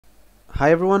Hi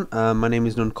everyone, my name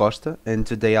is Nuno Costa, and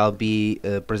today I'll be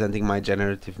presenting my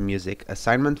Generative Music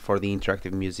Assignment for the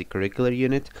Interactive Music Curricular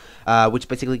Unit, which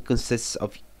basically consists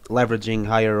of leveraging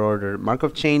higher order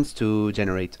Markov chains to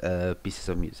generate pieces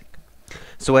of music.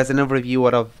 So as an overview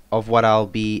of what I'll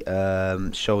be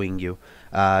showing you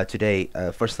today,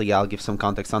 firstly I'll give some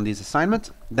context on this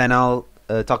assignment, then I'll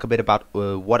talk a bit about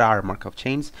what are Markov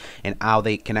chains and how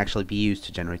they can actually be used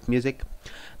to generate music.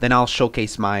 Then I'll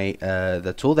showcase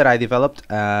the tool that I developed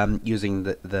using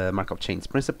the Markov chains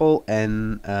principle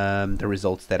and the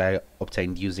results that I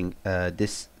obtained using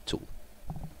this tool.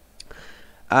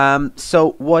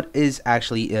 So what is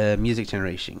actually music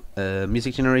generation?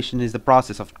 Music generation is the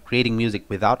process of creating music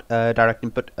without direct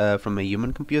input from a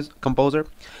human composer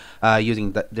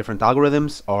using different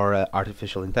algorithms or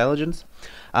artificial intelligence.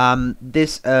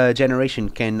 This generation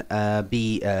can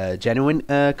be genuine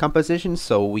composition,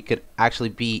 so we could actually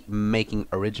be making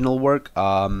original work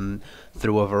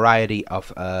through a variety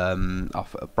of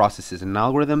processes and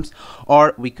algorithms,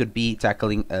 or we could be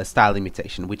tackling style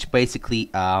imitation, which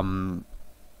basically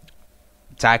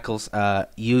tackles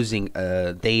using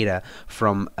data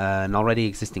from an already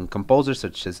existing composer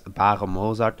such as Bach or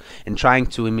Mozart and trying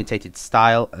to imitate its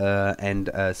style and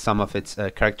some of its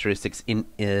characteristics in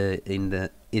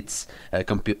its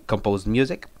composed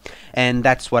music. And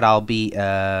that's what I'll be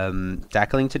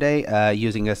tackling today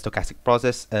using a stochastic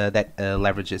process that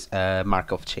leverages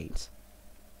Markov chains.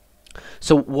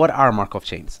 So what are Markov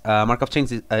chains? Markov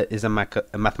chains is a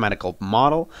mathematical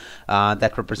model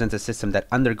that represents a system that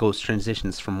undergoes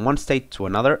transitions from one state to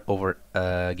another over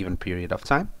a given period of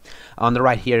time. On the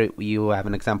right here you have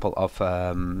an example of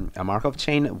a Markov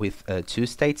chain with two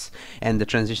states, and the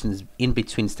transitions in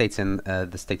between states and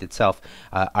the state itself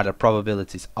are the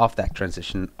probabilities of that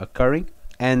transition occurring.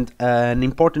 And an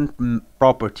important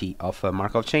property of a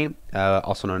Markov chain,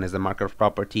 also known as the Markov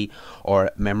property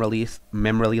or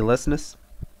memorylessness,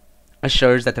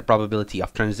 assures that the probability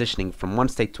of transitioning from one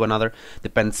state to another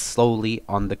depends solely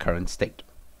on the current state.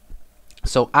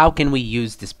 So how can we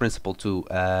use this principle to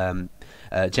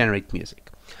generate music?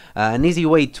 An easy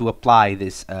way to apply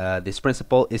this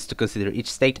principle is to consider each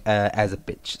state as a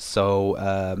pitch. So,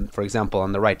 for example,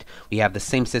 on the right we have the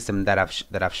same system that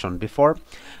I've shown before,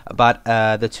 but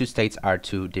the two states are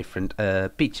two different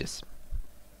pitches.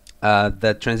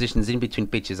 The transitions in between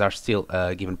pitches are still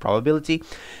a given probability,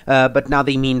 but now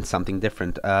they mean something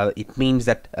different. It means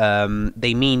that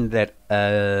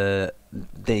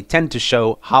they tend to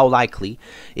show how likely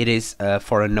it is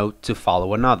for a note to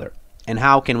follow another. And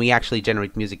how can we actually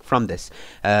generate music from this?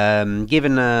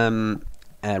 Given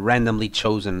a randomly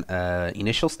chosen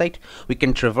initial state, we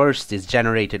can traverse this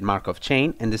generated Markov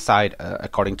chain and decide,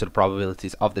 according to the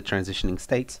probabilities of the transitioning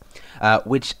states,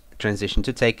 which transition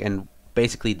to take, and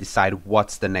basically decide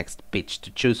what's the next pitch to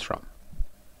choose from.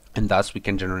 And thus we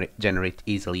can generate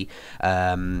easily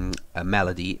a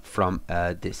melody from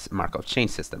this Markov chain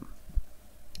system.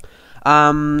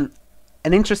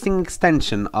 An interesting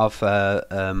extension of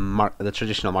the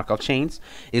traditional Markov chains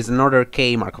is an order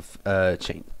K Markov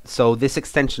chain. So this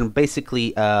extension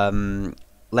basically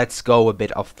lets go a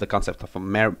bit of the concept of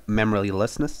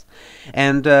memorylessness,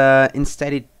 and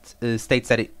instead it states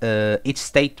that each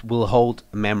state will hold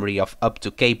memory of up to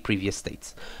K previous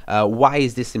states. Why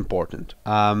is this important?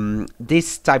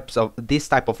 This type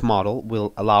of model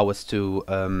will allow us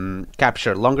to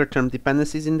capture longer-term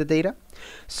dependencies in the data.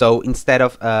 So instead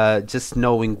of just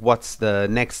knowing what's the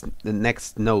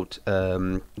next note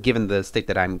given the state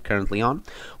that I'm currently on,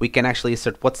 we can actually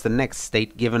assert what's the next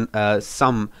state given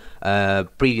some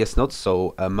previous notes,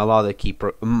 so a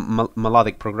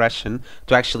melodic progression,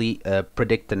 to actually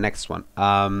predict the next one.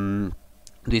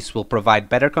 This will provide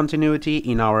better continuity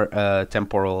in our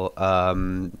temporal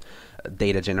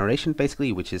data generation,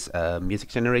 basically, which is music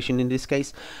generation in this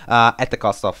case, at the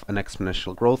cost of an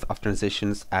exponential growth of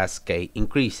transitions as K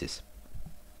increases.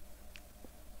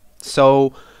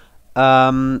 So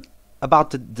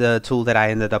about the tool that I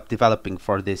ended up developing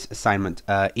for this assignment,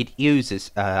 it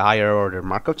uses higher order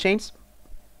Markov chains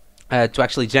to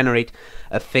actually generate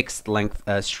a fixed length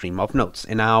stream of notes.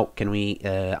 And how can we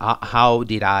how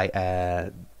did I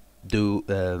do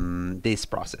this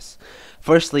process?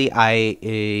 Firstly,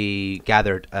 I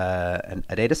gathered a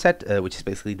dataset, which is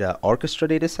basically the orchestra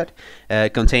dataset,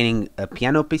 containing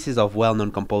piano pieces of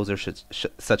well-known composers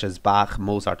such as Bach,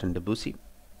 Mozart, and Debussy.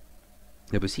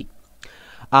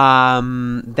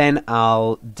 Then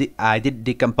I did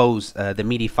decompose the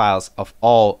MIDI files of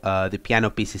all the piano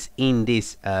pieces in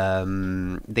this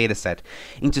dataset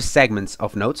into segments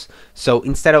of notes. So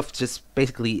instead of just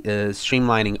basically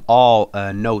streamlining all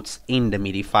notes in the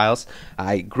MIDI files,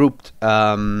 I grouped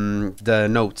the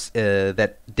notes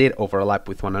that did overlap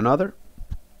with one another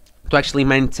to actually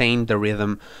maintain the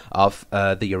rhythm of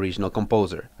the original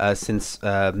composer. Since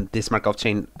this Markov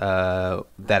chain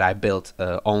that I built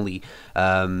only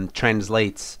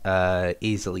translates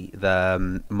easily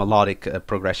the melodic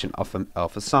progression of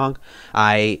a song,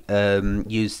 I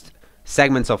used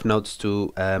segments of notes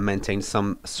to maintain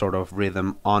some sort of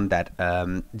rhythm on that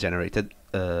generated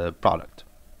product.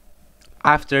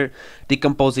 After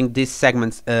decomposing these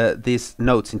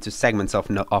notes into segments of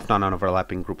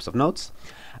non-overlapping groups of notes,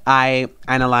 I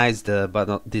analyzed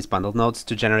these bundled notes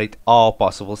to generate all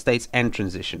possible states and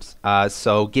transitions.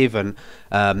 So given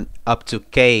up to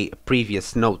k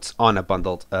previous notes on a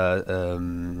bundled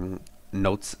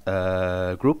notes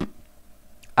group,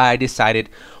 I decided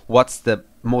what's the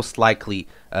most likely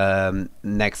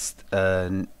next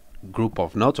group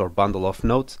of notes or bundle of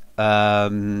notes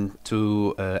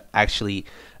to actually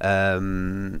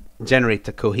generate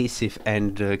a cohesive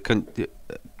and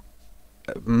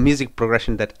music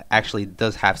progression that actually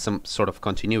does have some sort of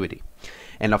continuity.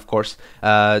 And of course,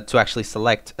 to actually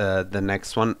select the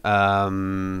next one,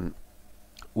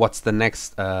 what's the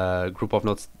next group of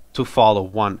notes to follow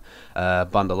one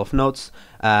bundle of notes,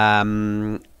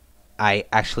 I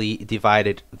actually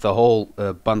divided the whole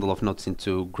bundle of notes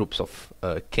into groups of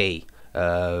k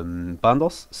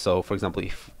bundles. So for example,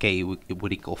 if k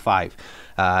would equal 5,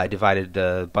 I divided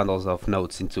the bundles of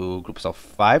notes into groups of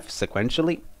 5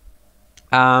 sequentially.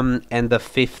 And the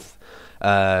fifth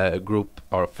group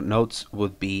of notes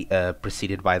would be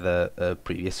preceded by the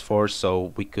previous 4,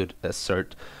 so we could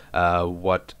assert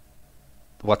what's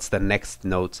the next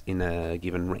note in a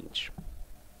given range.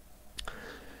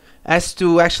 As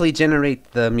to actually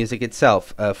generate the music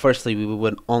itself, firstly we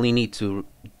would only need to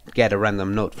get a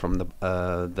random note from the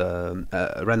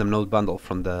random note bundle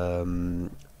from the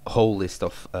whole list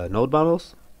of note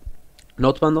bundles.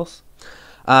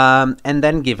 And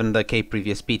then, given the k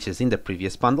previous pitches in the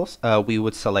previous bundles, we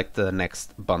would select the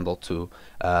next bundle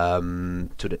and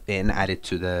add it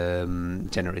to the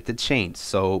generated chain.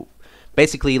 So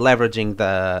basically, leveraging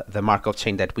the Markov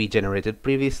chain that we generated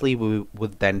previously, we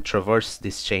would then traverse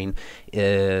this chain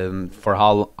for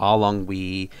how long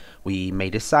we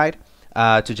may decide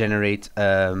to generate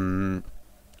a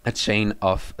chain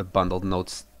of bundled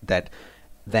notes that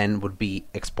then would be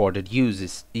exported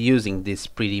using this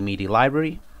pretty MIDI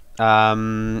library,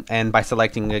 and by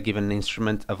selecting a given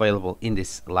instrument available in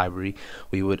this library,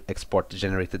 we would export the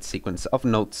generated sequence of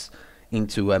notes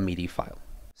into a MIDI file.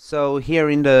 So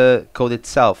here in the code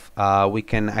itself, we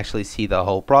can actually see the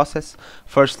whole process.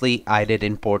 Firstly, I did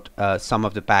import some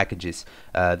of the packages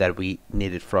that we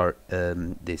needed for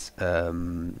this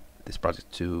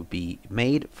project to be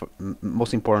made.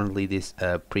 Most importantly, this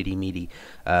pretty MIDI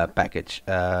package,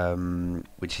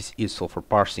 which is useful for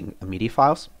parsing MIDI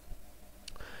files.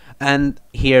 And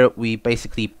here we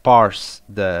basically parse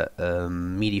the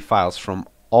MIDI files from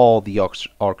all the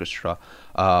orchestra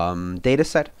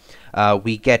dataset.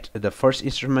 We get the first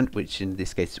instrument, which in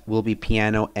this case will be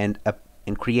piano, and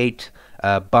create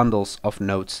bundles of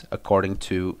notes according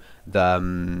to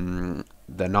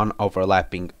the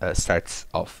non-overlapping sets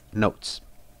of notes.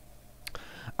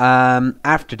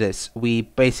 After this, we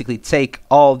basically take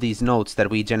all these notes that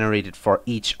we generated for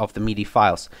each of the MIDI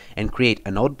files and create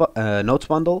a notes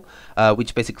bundle,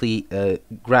 which basically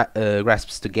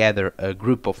grasps together a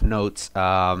group of notes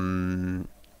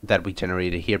that we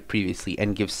generated here previously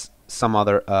and gives some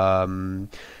other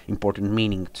important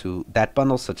meaning to that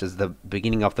bundle, such as the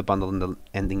beginning of the bundle and the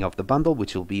ending of the bundle,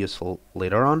 which will be useful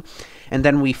later on. And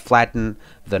then we flatten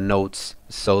the notes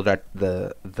so that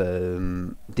the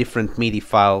different MIDI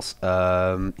files,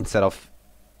 instead of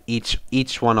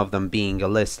each one of them being a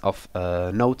list of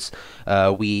notes,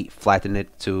 we flatten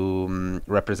it to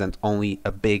represent only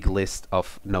a big list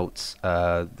of notes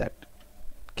that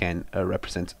can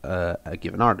represent a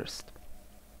given artist.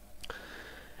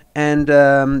 And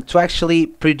to actually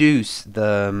produce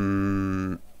the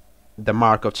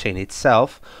Markov chain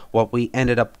itself, what we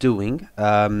ended up doing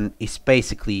is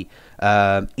basically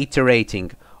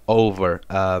iterating over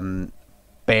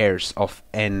pairs of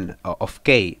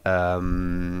k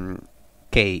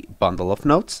bundle of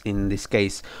notes. In this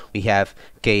case, we have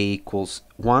k equals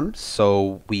 1,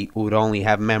 so we would only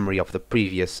have memory of the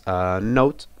previous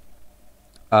note.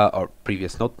 Or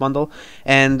previous note bundle,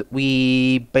 and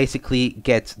we basically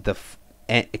get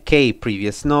k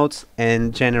previous notes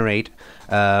and generate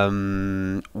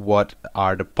what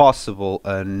are the possible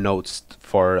notes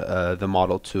for the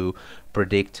model to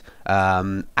predict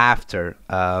after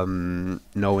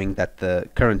knowing that the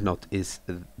current note is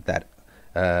that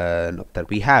note that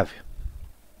we have.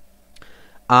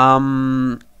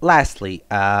 Lastly,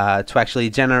 to actually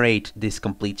generate this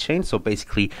complete chain, so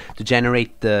basically to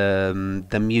generate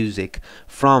the music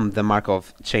from the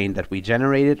Markov chain that we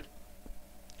generated,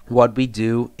 what we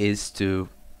do is to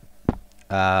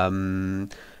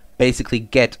basically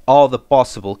get all the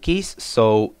possible keys.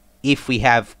 So if we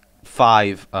have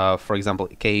 5, for example,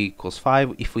 k equals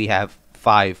 5, if we have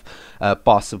 5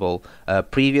 possible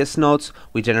previous notes,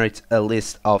 we generate a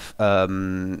list of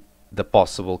the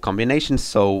possible combinations.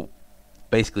 So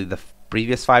basically the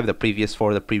previous 5, the previous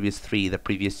 4, the previous 3, the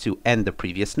previous 2, and the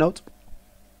previous note.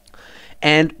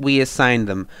 And we assign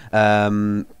them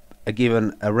a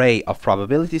given array of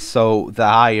probabilities. So the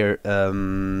higher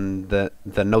the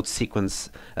note sequence,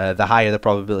 the higher the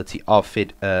probability of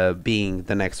it being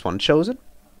the next one chosen.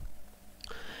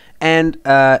 And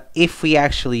if we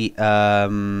actually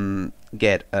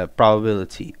get a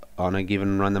probability on a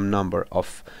given random number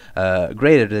of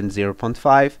greater than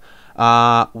 0.5,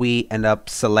 we end up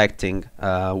selecting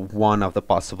one of the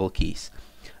possible keys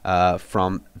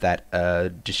from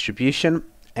that distribution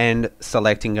and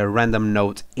selecting a random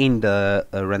note in the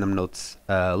random notes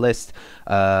list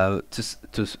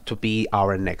to be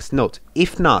our next note.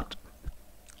 If not,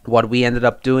 what we ended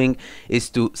up doing is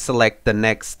to select the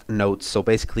next note. So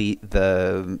basically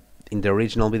in the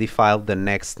original MIDI file, the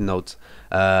next note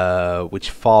which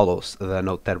follows the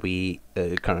note that we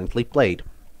currently played.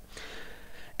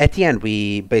 At the end,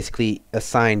 we basically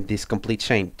assign this complete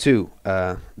chain to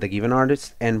the given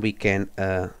artist, and we can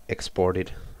export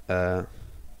it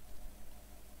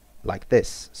like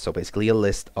this. So basically a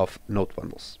list of note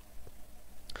bundles.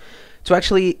 To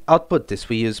actually output this,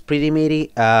 we use Pretty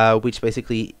MIDI, which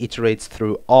basically iterates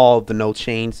through all the note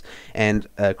chains and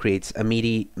creates a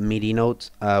MIDI note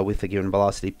with a given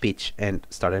velocity, pitch, and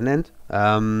start and end,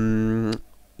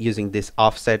 using this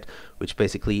offset, which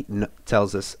basically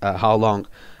tells us how long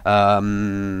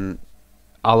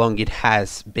it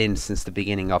has been since the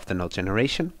beginning of the note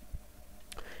generation.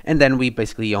 And then we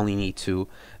basically only need to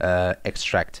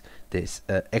export this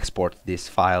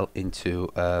file into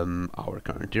our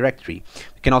current directory.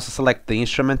 We can also select the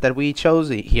instrument that we chose.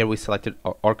 Here we selected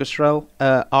orchestral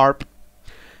ARP,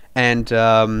 and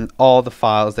all the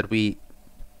files that we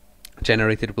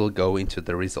generated will go into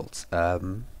the results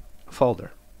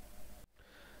folder.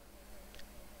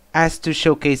 As to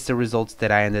showcase the results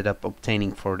that I ended up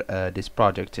obtaining for this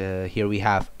project, here we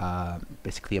have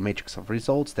basically a matrix of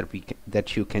results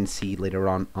that you can see later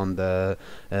on the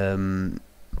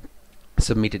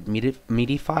submitted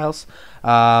MIDI files.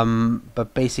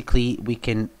 But basically, we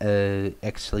can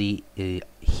actually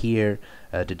hear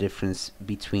the difference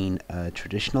between a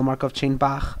traditional Markov chain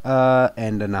Bach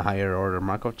and a higher order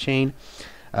Markov chain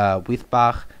with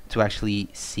Bach, to actually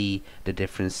see the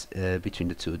difference between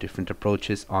the two different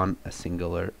approaches on a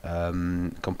singular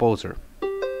composer.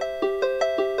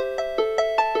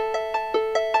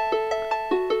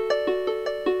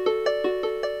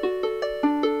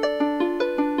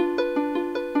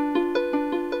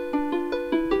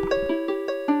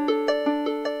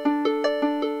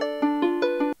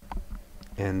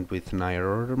 And with an higher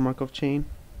order Markov chain.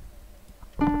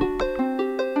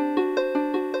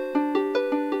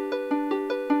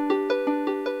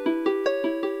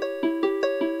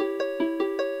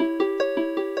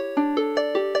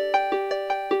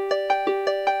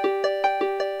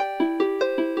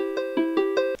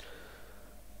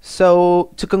 So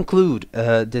to conclude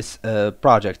this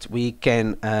project, we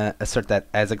can assert that,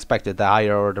 as expected, the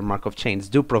higher order Markov chains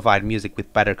do provide music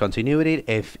with better continuity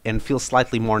and feel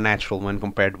slightly more natural when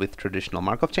compared with traditional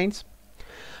Markov chains.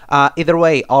 Either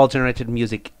way, all generated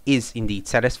music is indeed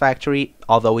satisfactory,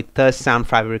 although it does sound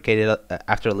fabricated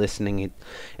after listening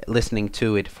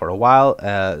to it for a while,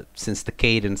 since the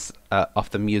cadence of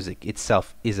the music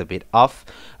itself is a bit off.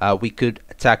 We could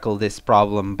tackle this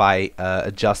problem by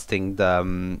adjusting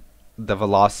the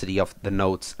velocity of the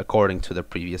notes according to the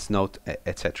previous note,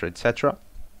 etc., etc.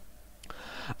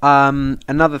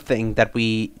 Another thing that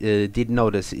we did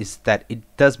notice is that it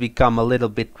does become a little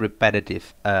bit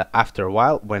repetitive after a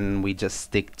while when we just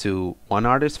stick to one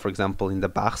artist, for example in the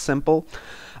Bach sample,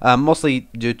 mostly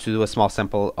due to a small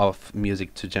sample of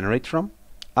music to generate from.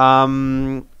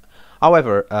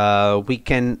 However, we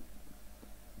can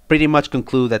pretty much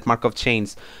conclude that Markov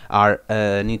chains are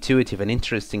an intuitive and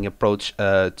interesting approach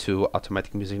to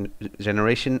automatic music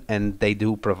generation, and they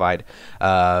do provide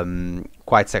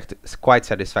quite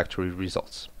satisfactory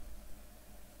results.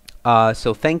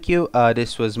 So thank you.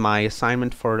 This was my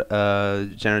assignment for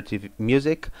generative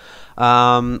music.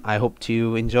 I hope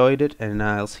you enjoyed it, and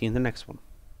I'll see you in the next one.